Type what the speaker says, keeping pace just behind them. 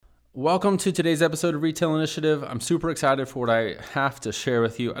Welcome to today's episode of Retail Initiative. I'm super excited for what I have to share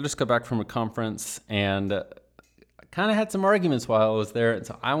with you. I just got back from a conference and kind of had some arguments while I was there. And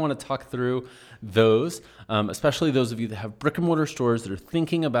so I want to talk through those, especially those of you that have brick and mortar stores that are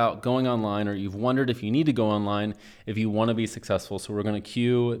thinking about going online, or you've wondered if you need to go online if you want to be successful. So we're going to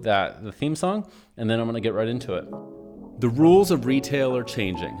cue the theme song, and then I'm going to get right into it. The rules of retail are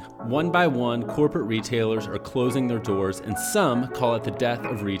changing. One by one, corporate retailers are closing their doors, and some call it the death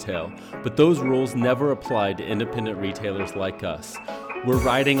of retail. But those rules never apply to independent retailers like us. We're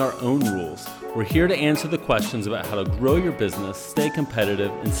writing our own rules. We're here to answer the questions about how to grow your business, stay competitive,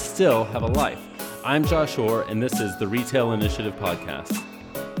 and still have a life. I'm Josh Orr, and this is the Retail Initiative Podcast.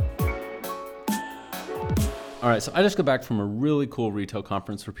 All right, so I just got back from a really cool retail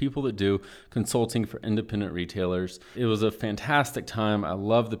conference for people that do consulting for independent retailers. It was a fantastic time. I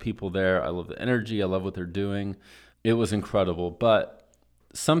love the people there. I love the energy. I love what they're doing. It was incredible. But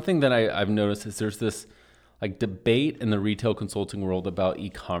something that I've noticed is there's this debate in the retail consulting world about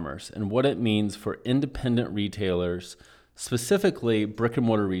e-commerce and what it means for independent retailers, specifically brick and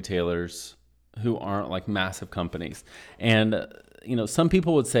mortar retailers who aren't like massive companies. And some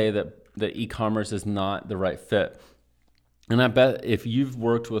people would say that e-commerce is not the right fit. And I bet if you've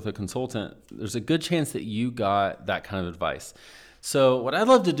worked with a consultant, there's a good chance that you got that kind of advice. So what I'd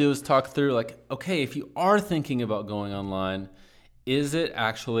love to do is talk through okay, if you are thinking about going online, is it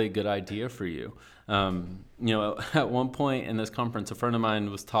actually a good idea for you? At one point in this conference, a friend of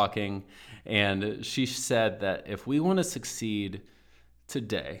mine was talking, and she said that if we want to succeed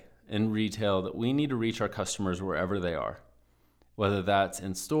today in retail, that we need to reach our customers wherever they are. Whether that's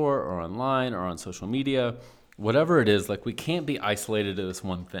in store or online or on social media, whatever it is, we can't be isolated to this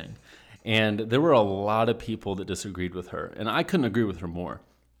one thing. And there were a lot of people that disagreed with her, and I couldn't agree with her more.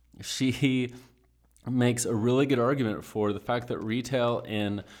 She makes a really good argument for the fact that retail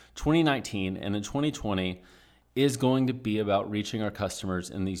in 2019 and in 2020 is going to be about reaching our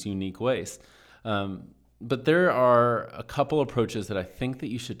customers in these unique ways. But there are a couple approaches that I think that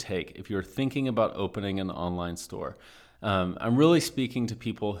you should take if you're thinking about opening an online store. I'm really speaking to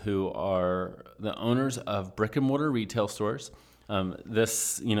people who are the owners of brick and mortar retail stores.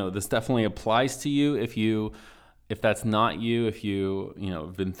 This definitely applies to you if that's not you, if you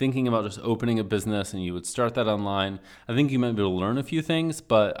have been thinking about just opening a business and you would start that online. I think you might be able to learn a few things,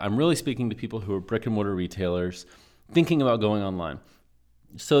 but I'm really speaking to people who are brick and mortar retailers thinking about going online.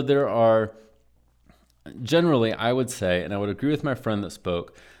 So there are generally, I would say, and I would agree with my friend that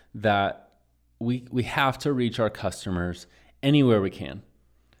spoke, that we have to reach our customers anywhere we can.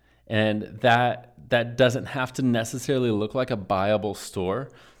 And that doesn't have to necessarily look like a buyable store.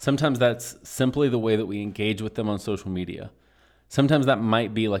 Sometimes that's simply the way that we engage with them on social media. Sometimes that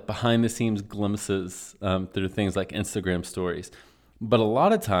might be behind the scenes glimpses through things like Instagram stories. But a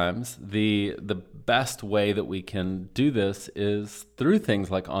lot of times the best way that we can do this is through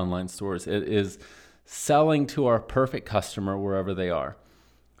things like online stores. It is selling to our perfect customer wherever they are.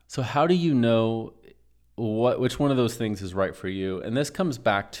 So how do you know which one of those things is right for you? And this comes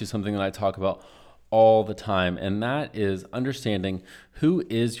back to something that I talk about all the time, and that is understanding who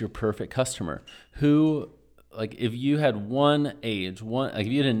is your perfect customer. Who, if you had one age, if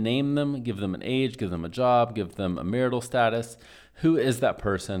you had to name them, give them an age, give them a job, give them a marital status, who is that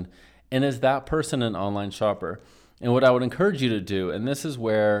person? And is that person an online shopper? And what I would encourage you to do, and this is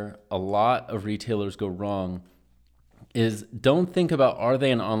where a lot of retailers go wrong, is don't think about are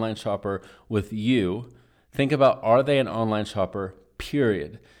they an online shopper with you. Think about are they an online shopper,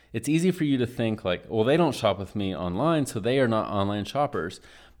 period. It's easy for you to think well, they don't shop with me online, so they are not online shoppers.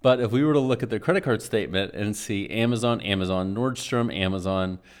 But if we were to look at their credit card statement and see Amazon, Nordstrom,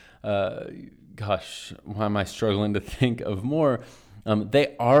 Amazon, why am I struggling to think of more?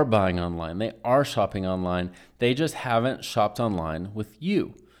 They are buying online. They are shopping online. They just haven't shopped online with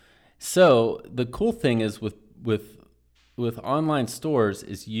you. So the cool thing is with online stores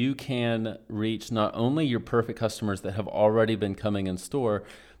is you can reach not only your perfect customers that have already been coming in store,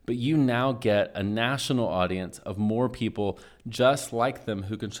 but you now get a national audience of more people just like them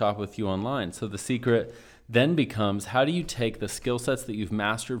who can shop with you online. So the secret then becomes, how do you take the skill sets that you've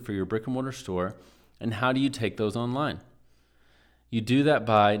mastered for your brick and mortar store, and how do you take those online? You do that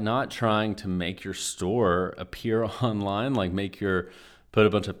by not trying to make your store appear online, put a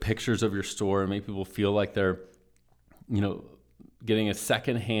bunch of pictures of your store and make people feel like they're getting a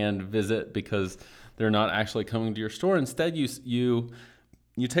secondhand visit because they're not actually coming to your store. Instead, you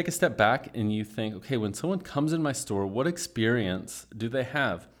take a step back and you think, okay, when someone comes in my store, what experience do they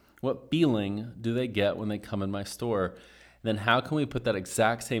have? What feeling do they get when they come in my store? Then how can we put that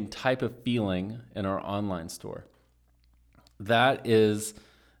exact same type of feeling in our online store? That is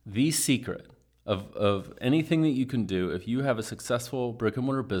the secret of anything that you can do, if you have a successful brick and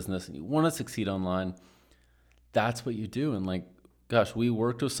mortar business and you want to succeed online, that's what you do. And like, gosh, we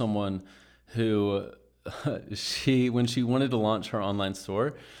worked with someone who when she wanted to launch her online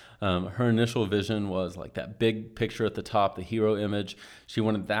store, her initial vision was like that big picture at the top, the hero image. She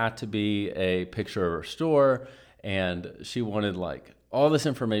wanted that to be a picture of her store, and she wanted like all this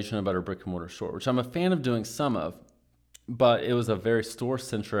information about her brick and mortar store, which I'm a fan of doing some of, but it was a very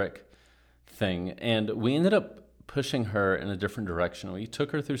store-centric thing. And we ended up pushing her in a different direction. We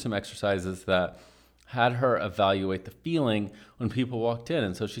took her through some exercises that had her evaluate the feeling when people walked in.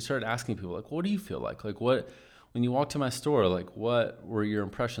 And so she started asking people, like, what do you feel like? Like, what, when you walked to my store, like, what were your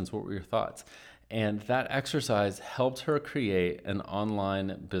impressions? What were your thoughts? And that exercise helped her create an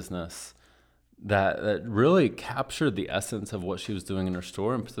online business that really captured the essence of what she was doing in her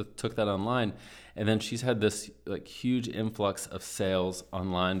store and took that online. And then she's had this like huge influx of sales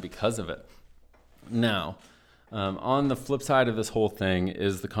online because of it. Now, on the flip side of this whole thing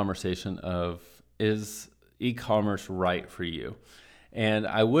is the conversation of, is e-commerce right for you? And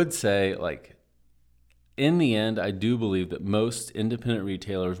I would say, like, in the end, I do believe that most independent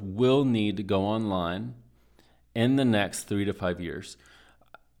retailers will need to go online in the next 3 to 5 years.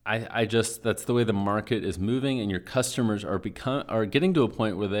 I just, that's the way the market is moving, and your customers are getting to a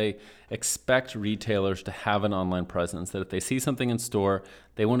point where they expect retailers to have an online presence, that if they see something in store,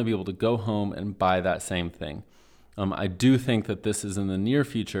 they want to be able to go home and buy that same thing. I do think that this is in the near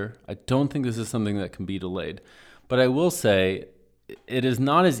future. I don't think this is something that can be delayed. But I will say it is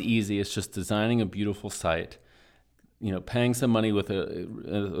not as easy as just designing a beautiful site, paying some money with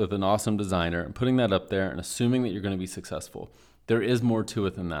an awesome designer and putting that up there and assuming that you're going to be successful. There is more to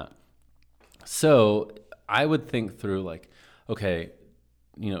it than that. So I would think through like, okay,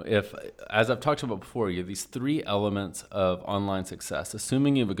 if, as I've talked about before, you have these 3 elements of online success,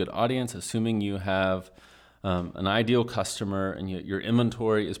 assuming you have a good audience, assuming you have an ideal customer, and your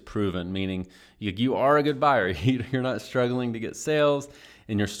inventory is proven, meaning you are a good buyer. You're not struggling to get sales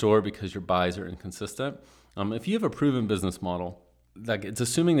in your store because your buys are inconsistent. If you have a proven business model, like, it's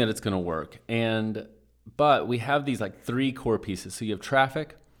assuming that it's going to work. But we have these like 3 core pieces. So you have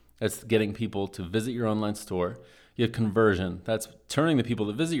traffic, that's getting people to visit your online store. You have conversion, that's turning the people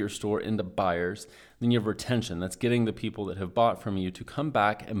that visit your store into buyers. Then you have retention, that's getting the people that have bought from you to come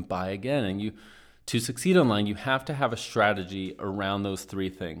back and buy again. And to succeed online, you have to have a strategy around those 3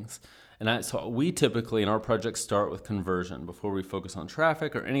 things. And so we typically in our projects start with conversion before we focus on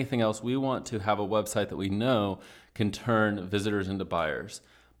traffic or anything else. We want to have a website that we know can turn visitors into buyers.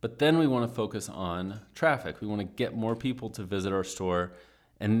 But then we want to focus on traffic. We want to get more people to visit our store.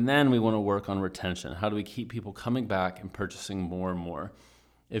 And then we want to work on retention. How do we keep people coming back and purchasing more and more?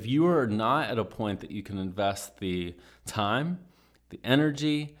 If you are not at a point that you can invest the time, the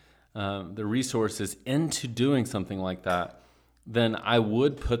energy, the resources into doing something like that, then I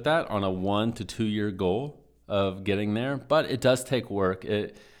would put that on a 1 to 2 year goal of getting there. But it does take work.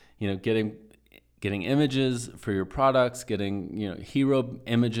 Getting images for your products, getting hero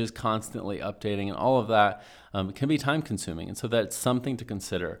images constantly updating, and all of that can be time consuming. And so that's something to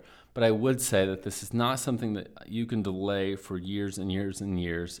consider. But I would say that this is not something that you can delay for years and years and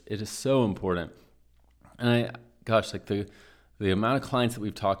years. It is so important. And the amount of clients that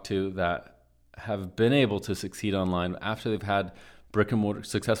we've talked to that have been able to succeed online after they've had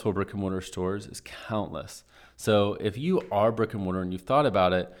successful brick and mortar stores is countless. So if you are brick and mortar and you've thought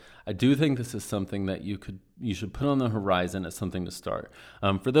about it, I do think this is something that you should put on the horizon as something to start.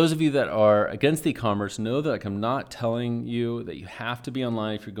 For those of you that are against e-commerce, know that I'm not telling you that you have to be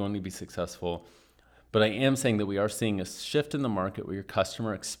online if you're going to be successful. But I am saying that we are seeing a shift in the market where your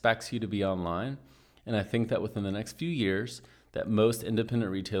customer expects you to be online. And I think that within the next few years, that most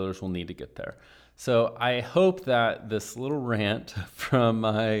independent retailers will need to get there. So I hope that this little rant from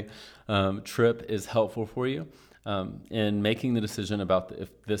my trip is helpful for you in making the decision about if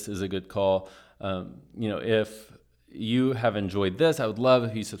this is a good call. If you have enjoyed this, I would love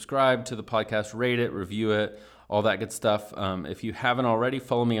if you subscribe to the podcast, rate it, review it, all that good stuff. If you haven't already,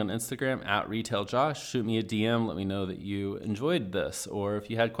 follow me on Instagram @RetailJosh. Shoot me a DM. Let me know that you enjoyed this. Or if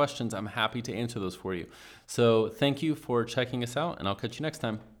you had questions, I'm happy to answer those for you. So thank you for checking us out, and I'll catch you next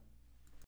time.